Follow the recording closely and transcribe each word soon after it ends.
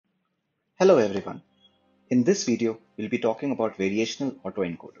Hello everyone. In this video, we'll be talking about variational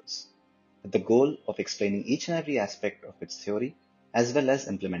autoencoders, with the goal of explaining each and every aspect of its theory as well as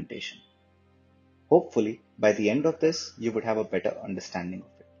implementation. Hopefully, by the end of this, you would have a better understanding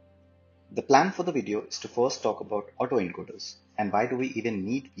of it. The plan for the video is to first talk about autoencoders and why do we even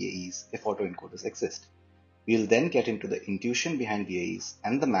need VAEs if autoencoders exist. We'll then get into the intuition behind VAEs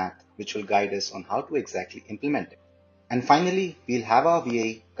and the math which will guide us on how to exactly implement it. And finally, we'll have our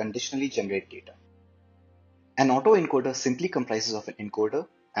VAE conditionally generate data. An autoencoder simply comprises of an encoder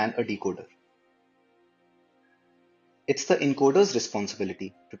and a decoder. It's the encoder's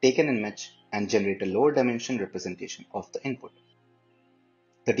responsibility to take an image and generate a lower dimension representation of the input.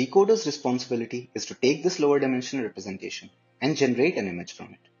 The decoder's responsibility is to take this lower dimension representation and generate an image from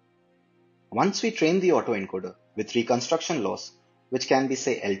it. Once we train the autoencoder with reconstruction loss, which can be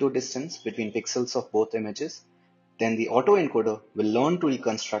say L2 distance between pixels of both images, then the autoencoder will learn to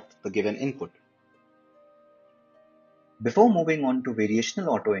reconstruct the given input. Before moving on to variational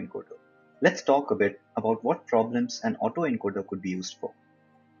autoencoder, let's talk a bit about what problems an autoencoder could be used for.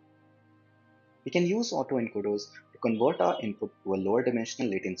 We can use autoencoders to convert our input to a lower dimensional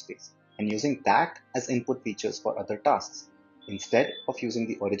latent space and using that as input features for other tasks, instead of using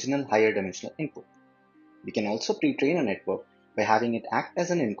the original higher dimensional input. We can also pre-train a network by having it act as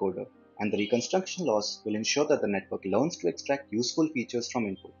an encoder, and the reconstruction loss will ensure that the network learns to extract useful features from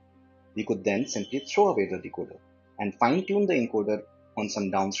input. We could then simply throw away the decoder and fine-tune the encoder on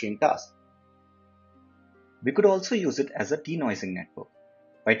some downstream task. We could also use it as a denoising network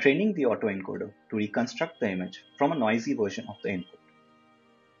by training the autoencoder to reconstruct the image from a noisy version of the input.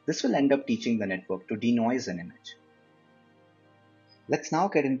 This will end up teaching the network to denoise an image. Let's now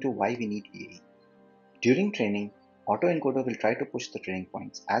get into why we need VAE. During training, autoencoder will try to push the training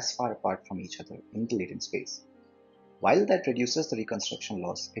points as far apart from each other in the latent space. While that reduces the reconstruction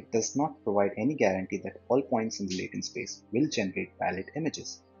loss, it does not provide any guarantee that all points in the latent space will generate valid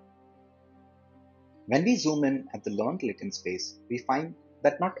images. When we zoom in at the learned latent space, we find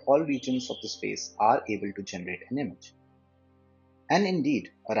that not all regions of the space are able to generate an image. And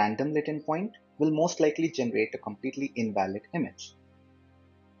indeed, a random latent point will most likely generate a completely invalid image.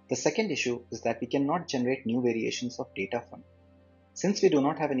 The second issue is that we cannot generate new variations of data from it. Since we do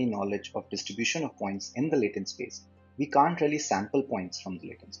not have any knowledge of distribution of points in the latent space, we can't really sample points from the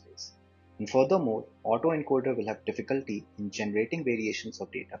latent space. And furthermore, autoencoder will have difficulty in generating variations of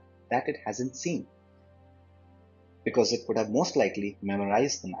data that it hasn't seen, because it would have most likely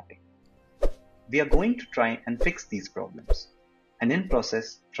memorized the mapping. We are going to try and fix these problems, and in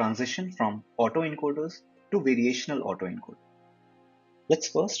process transition from autoencoders to variational autoencoder. Let's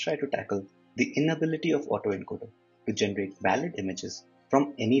first try to tackle the inability of autoencoder to generate valid images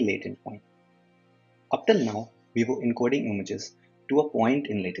from any latent point. Up till now, we were encoding images to a point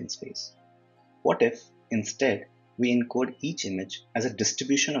in latent space. What if, instead, we encode each image as a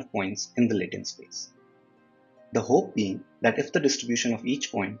distribution of points in the latent space? The hope being that if the distribution of each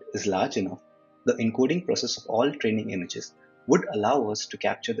point is large enough, the encoding process of all training images would allow us to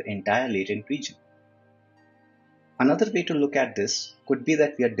capture the entire latent region. Another way to look at this could be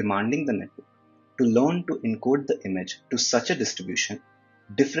that we are demanding the network to learn to encode the image to such a distribution,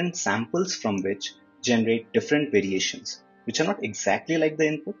 different samples from which generate different variations, which are not exactly like the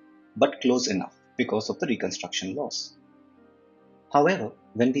input, but close enough because of the reconstruction loss. However,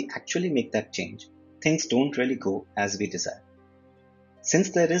 when we actually make that change, things don't really go as we desire.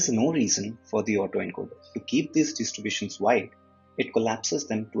 Since there is no reason for the autoencoder to keep these distributions wide, it collapses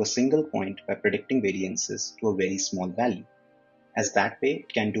them to a single point by predicting variances to a very small value, as that way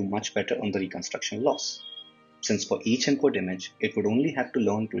it can do much better on the reconstruction loss. Since for each input image, it would only have to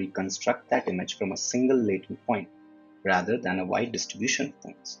learn to reconstruct that image from a single latent point, rather than a wide distribution of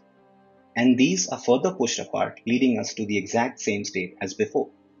points. And these are further pushed apart, leading us to the exact same state as before.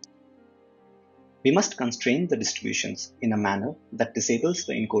 We must constrain the distributions in a manner that disables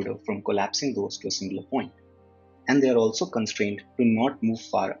the encoder from collapsing those to a singular point, and they are also constrained to not move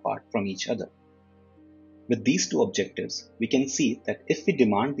far apart from each other. With these two objectives, we can see that if we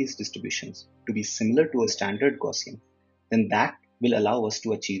demand these distributions to be similar to a standard Gaussian, then that will allow us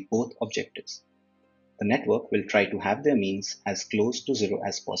to achieve both objectives. The network will try to have their means as close to zero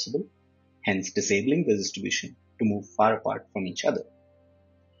as possible, hence disabling the distribution to move far apart from each other.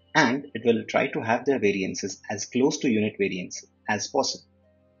 And it will try to have their variances as close to unit variance as possible,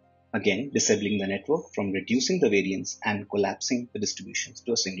 again disabling the network from reducing the variance and collapsing the distributions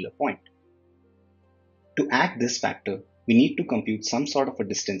to a singular point. To add this factor, we need to compute some sort of a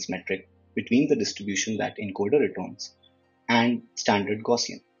distance metric between the distribution that encoder returns and standard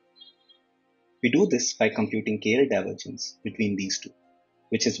Gaussian. We do this by computing KL divergence between these two.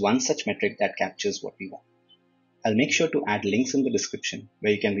 which is one such metric that captures what we want. I'll make sure to add links in the description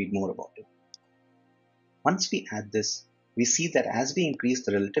where you can read more about it. Once we add this, we see that as we increase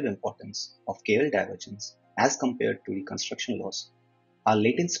the relative importance of KL divergence as compared to reconstruction loss, our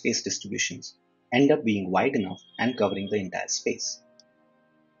latent space distributions end up being wide enough and covering the entire space.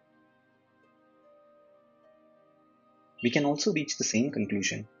 We can also reach the same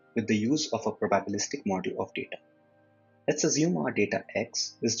conclusion with the use of a probabilistic model of data. Let's assume our data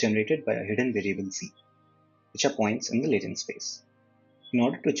X is generated by a hidden variable Z, which are points in the latent space. In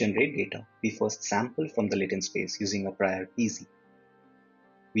order to generate data, we first sample from the latent space using a prior PZ.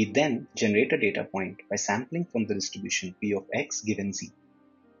 We then generate a data point by sampling from the distribution P of X given Z.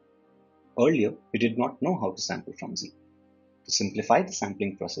 Earlier, we did not know how to sample from Z. To simplify the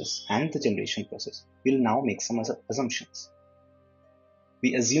sampling process and the generation process, we'll now make some assumptions.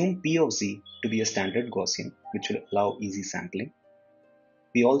 We assume P of Z to be a standard Gaussian, which will allow easy sampling.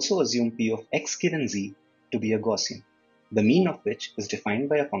 We also assume P of X given Z to be a Gaussian, the mean of which is defined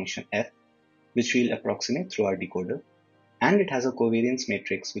by a function f, which we'll approximate through our decoder, and it has a covariance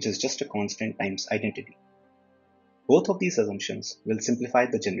matrix which is just a constant times identity. Both of these assumptions will simplify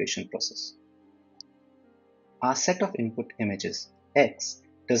the generation process. Our set of input images, X,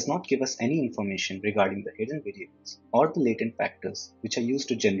 does not give us any information regarding the hidden variables or the latent factors which are used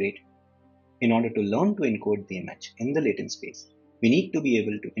to generate. In order to learn to encode the image in the latent space, we need to be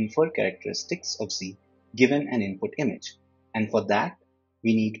able to infer characteristics of Z given an input image, and for that,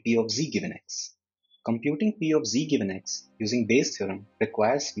 we need P of Z given X. Computing P of Z given X using Bayes' theorem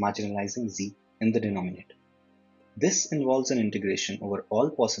requires marginalizing Z in the denominator. This involves an integration over all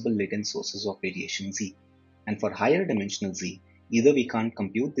possible latent sources of radiation Z, and for higher dimensional Z, either we can't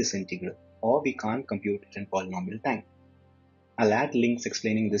compute this integral or we can't compute it in polynomial time. I'll add links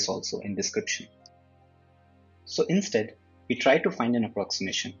explaining this also in description. So instead, we try to find an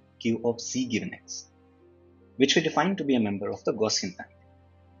approximation Q of Z given X, which we define to be a member of the Gaussian family.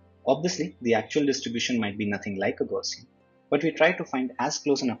 Obviously, the actual distribution might be nothing like a Gaussian, but we try to find as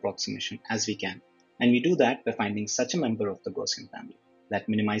close an approximation as we can, and we do that by finding such a member of the Gaussian family that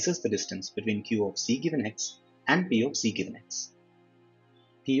minimizes the distance between Q of Z given X and P of Z given X.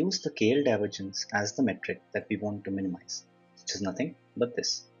 We use the KL divergence as the metric that we want to minimize, which is nothing but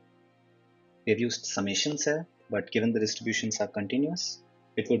this. We have used summations here, but given the distributions are continuous,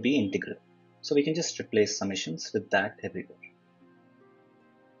 it would be integral. So we can just replace summations with that everywhere.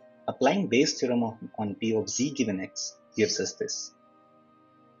 Applying Bayes' theorem on P of Z given X gives us this.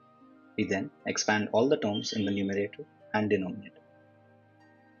 We then expand all the terms in the numerator and denominator.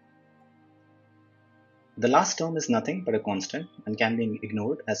 The last term is nothing but a constant and can be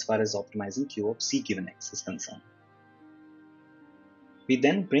ignored as far as optimizing Q of Z given X is concerned. We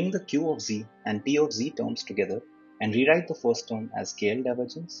then bring the Q of Z and P of Z terms together and rewrite the first term as KL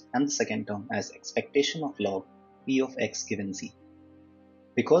divergence and the second term as expectation of log P of X given Z.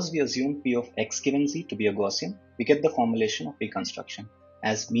 Because we assume P of X given Z to be a Gaussian, we get the formulation of reconstruction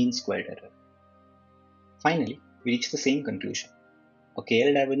as mean squared error. Finally, we reach the same conclusion. A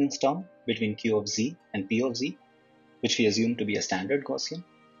KL divergence term between Q of Z and P of Z, which we assume to be a standard Gaussian,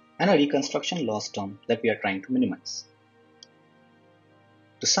 and a reconstruction loss term that we are trying to minimize.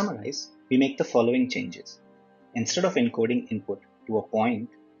 To summarize, we make the following changes. Instead of encoding input to a point,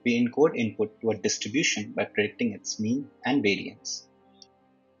 we encode input to a distribution by predicting its mean and variance.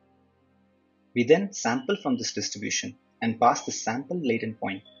 We then sample from this distribution and pass the sample latent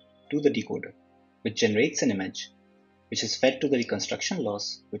point to the decoder, which generates an image which is fed to the reconstruction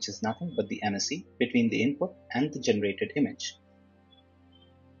loss, which is nothing but the MSE between the input and the generated image.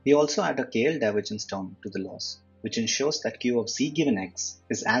 We also add a KL divergence term to the loss, which ensures that Q of Z given X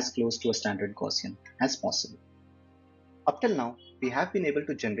is as close to a standard Gaussian as possible. Up till now, we have been able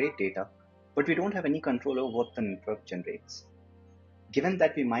to generate data, but we don't have any control over what the network generates. Given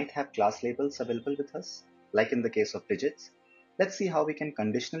that we might have class labels available with us, like in the case of digits, let's see how we can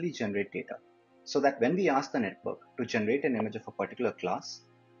conditionally generate data, so that when we ask the network to generate an image of a particular class,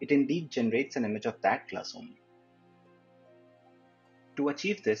 it indeed generates an image of that class only. To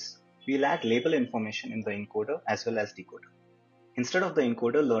achieve this, we'll add label information in the encoder as well as decoder. Instead of the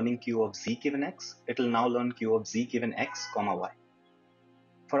encoder learning Q of Z given X, it will now learn Q of Z given X, Y.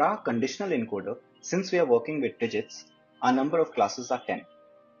 For our conditional encoder, since we are working with digits, our number of classes are 10.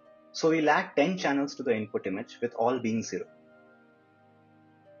 So we'll add 10 channels to the input image with all being 0.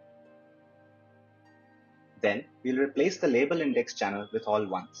 Then we'll replace the label index channel with all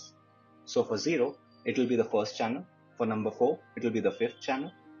ones. So for 0, it will be the first channel, for number 4, it will be the 5th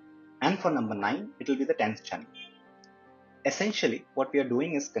channel, and for number 9, it will be the 10th channel. Essentially, what we are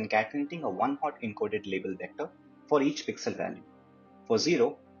doing is concatenating a one-hot encoded label vector for each pixel value. For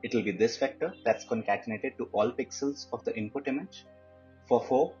 0, it will be this vector that's concatenated to all pixels of the input image. For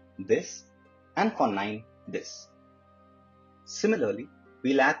 4, this, and for 9, this. Similarly,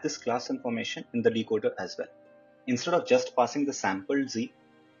 we'll add this class information in the decoder as well. Instead of just passing the sampled Z,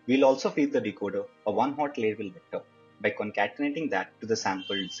 we'll also feed the decoder a one-hot label vector by concatenating that to the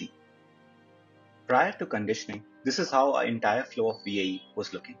sampled Z. Prior to conditioning, this is how our entire flow of VAE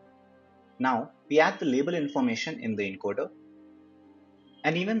was looking. Now, we add the label information in the encoder,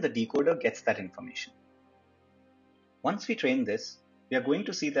 and even the decoder gets that information. Once we train this, we are going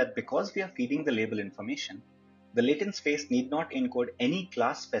to see that because we are feeding the label information, the latent space need not encode any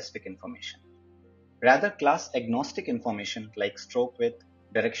class-specific information. Rather, class-agnostic information like stroke width,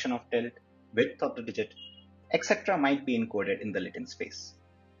 direction of tilt, width of the digit, etc. might be encoded in the latent space.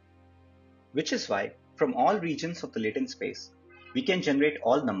 Which is why, from all regions of the latent space, we can generate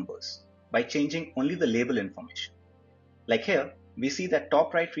all numbers by changing only the label information. Like here, we see that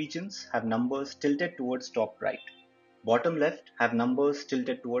top right regions have numbers tilted towards top right. Bottom left have numbers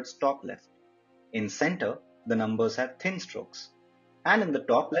tilted towards top left. In center, the numbers have thin strokes. And in the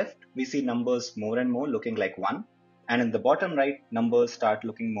top left, we see numbers more and more looking like 1, and in the bottom right, numbers start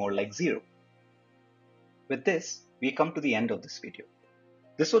looking more like 0. With this, we come to the end of this video.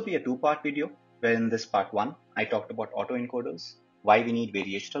 This would be a two-part video, where in this part 1, I talked about autoencoders, why we need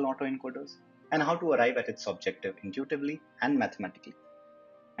variational autoencoders, and how to arrive at its objective intuitively and mathematically.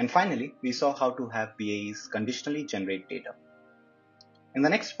 And finally, we saw how to have VAEs conditionally generate data. In the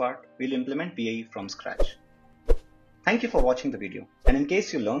next part, we'll implement VAE from scratch. Thank you for watching the video, and in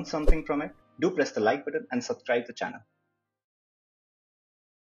case you learned something from it, do press the like button and subscribe the channel.